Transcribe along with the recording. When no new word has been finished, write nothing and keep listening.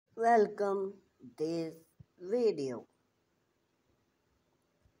Welcome this video.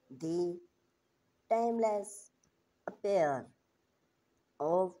 The timeless pair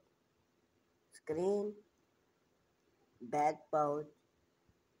of screen back pouch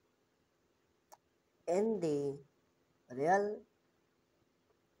in the real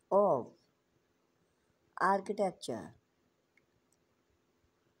of architecture.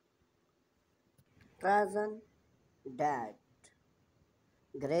 Trajan that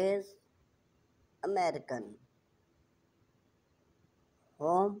grace American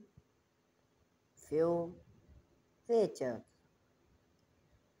home few features.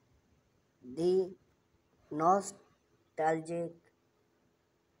 The nostalgic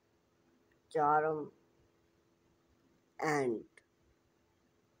charm and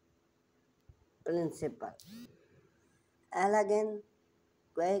principle. Elegant,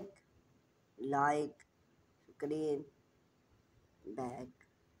 quick, like screen back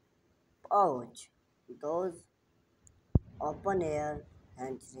pouch. Those open air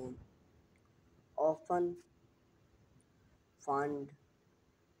hatchery often fund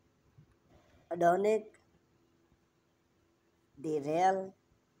adorning the real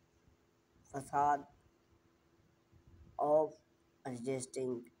facade of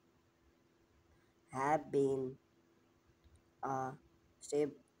existing have been a step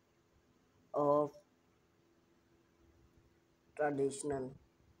of traditional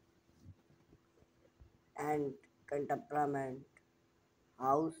and contemporary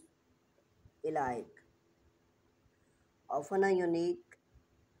house alike, often a unique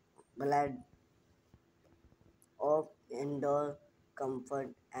blend of indoor comfort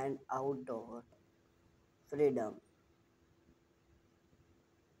and outdoor freedom.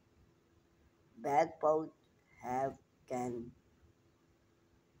 Back pouch have can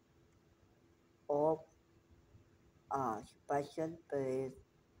of a special place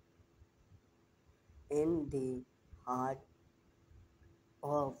in the heart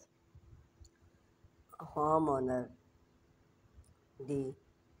of homeowner, the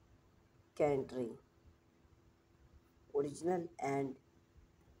country, original and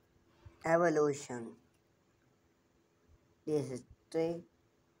evolution, the history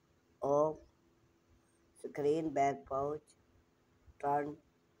of screen back pouch turned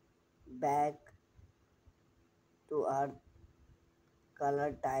back to earth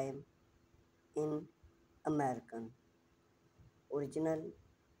color time in American, original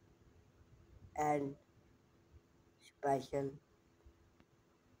and special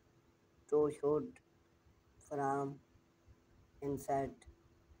to shoot from inside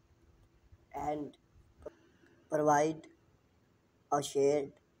and provide a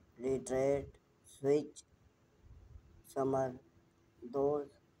shade retreat switch summer those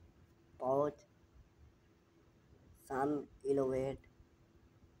pouch some elevate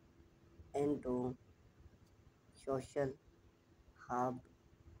into social hub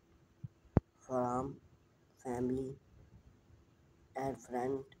from family and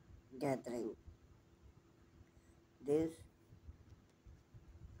friend gathering. This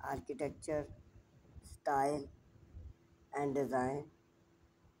architecture style and design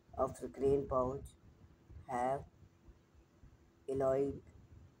of screen pouch have alloyed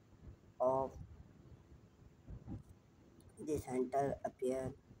of the center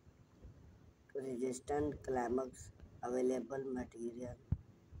appear to resistant climax available material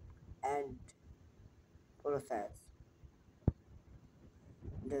and process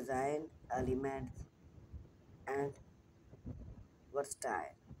design elements and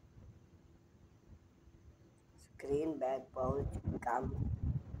versatile screen back pouch come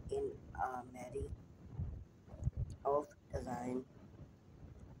in a myriad of design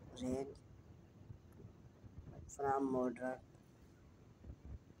range from modern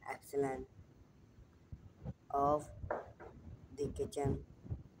excellent of the kitchen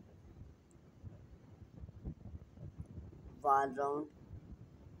wall round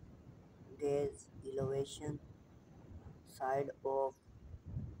gaze elevation side of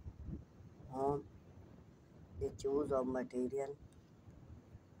home the choose of material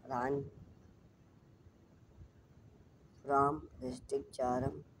run from rustic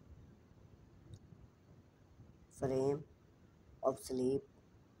charm frame of sleep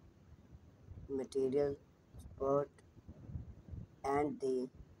material sport and the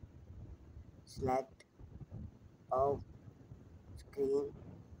select of screen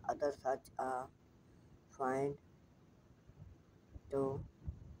other such a find to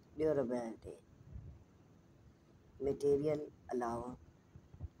durability material allow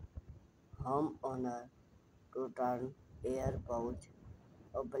homeowner to turn air pouch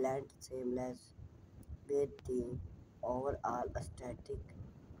or blend seamless with the overall aesthetic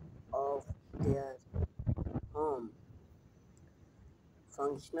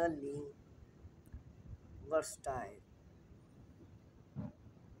functionally versatile.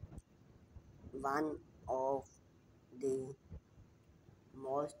 One of the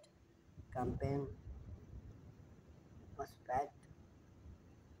most compelling aspects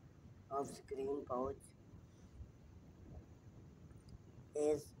of screen pouch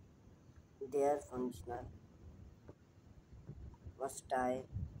is their functional versatile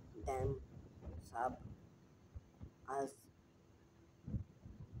than sub as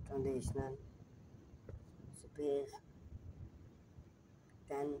traditional space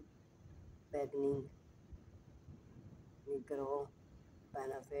can beginning micro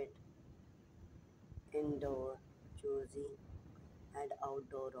benefit indoor choosy and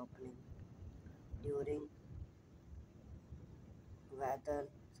outdoor opening during weather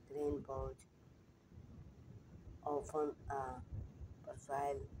screen pouch often a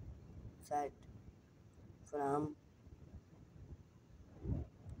profile set from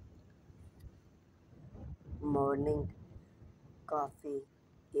morning coffee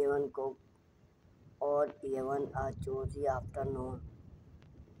even cook or even a choosy afternoon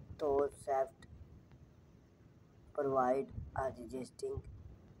those soft provide a resisting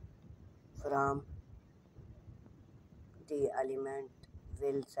from the element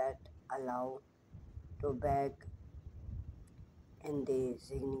will set allow to back in the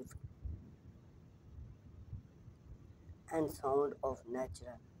significant and sound of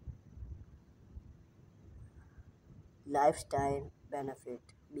natural lifestyle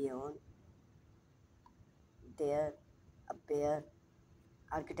benefit beyond their appear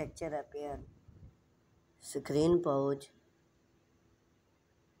architecture appear screen pouch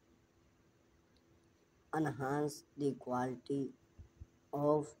enhance the quality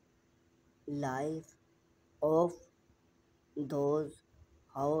of life of those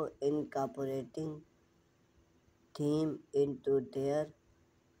how incorporating theme into their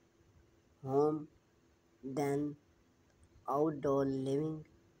home than outdoor living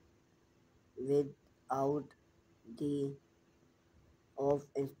without the of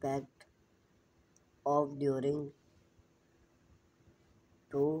impact of during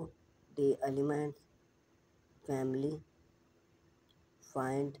to the elements family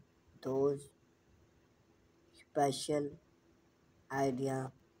find those special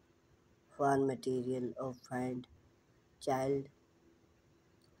idea for material of find child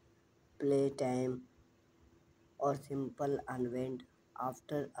playtime or simple unwind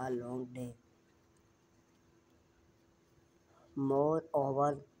after a long day.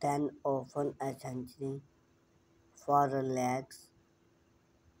 Moreover than often essentially for relax,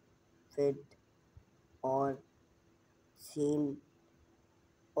 fit or scene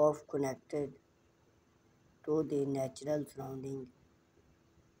of connected to the natural surrounding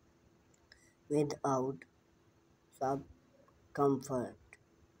without sub comfort.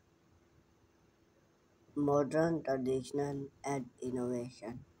 Modern traditional and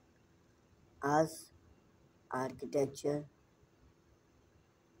innovation as architecture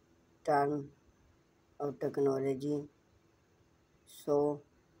turn of technology so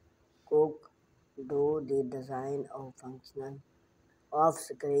cook do the design of functional off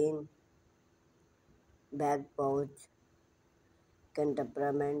screen back pouch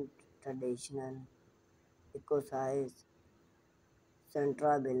contemporary traditional eco-size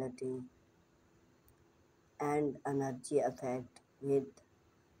centrability and energy effect with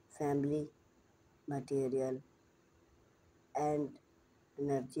family material and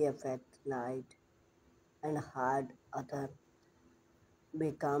energy effect light and hard other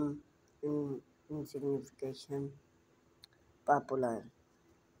become insignificant popular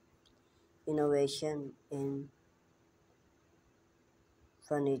innovation in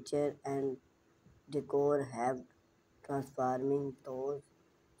furniture and decor have transforming those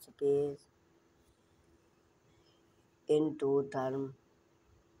space into term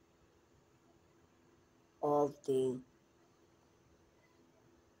of the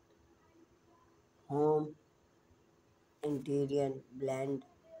home interior blend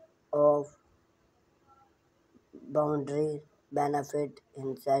of boundary benefit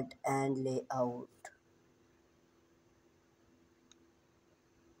inset and layout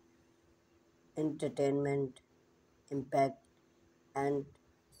entertainment impact and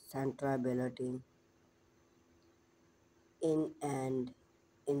centrability in and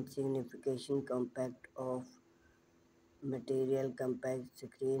insignificant compact of material compact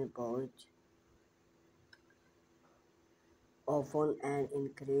screen pouch often an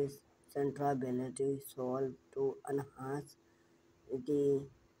increased centrability solved to enhance the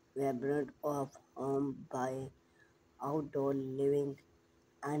vibrant of home by outdoor living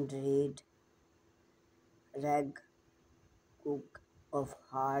and read, rag, cook of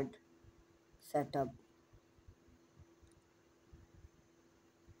hard setup.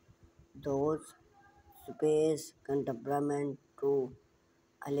 Those space contemporary to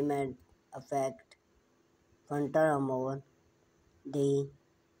element affect furthermore. They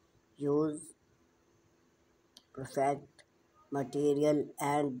use perfect material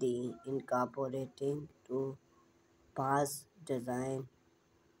and the incorporating to past design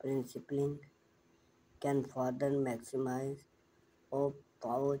principling can further maximize a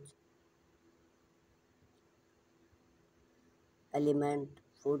pouch element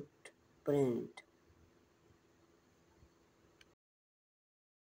footprint.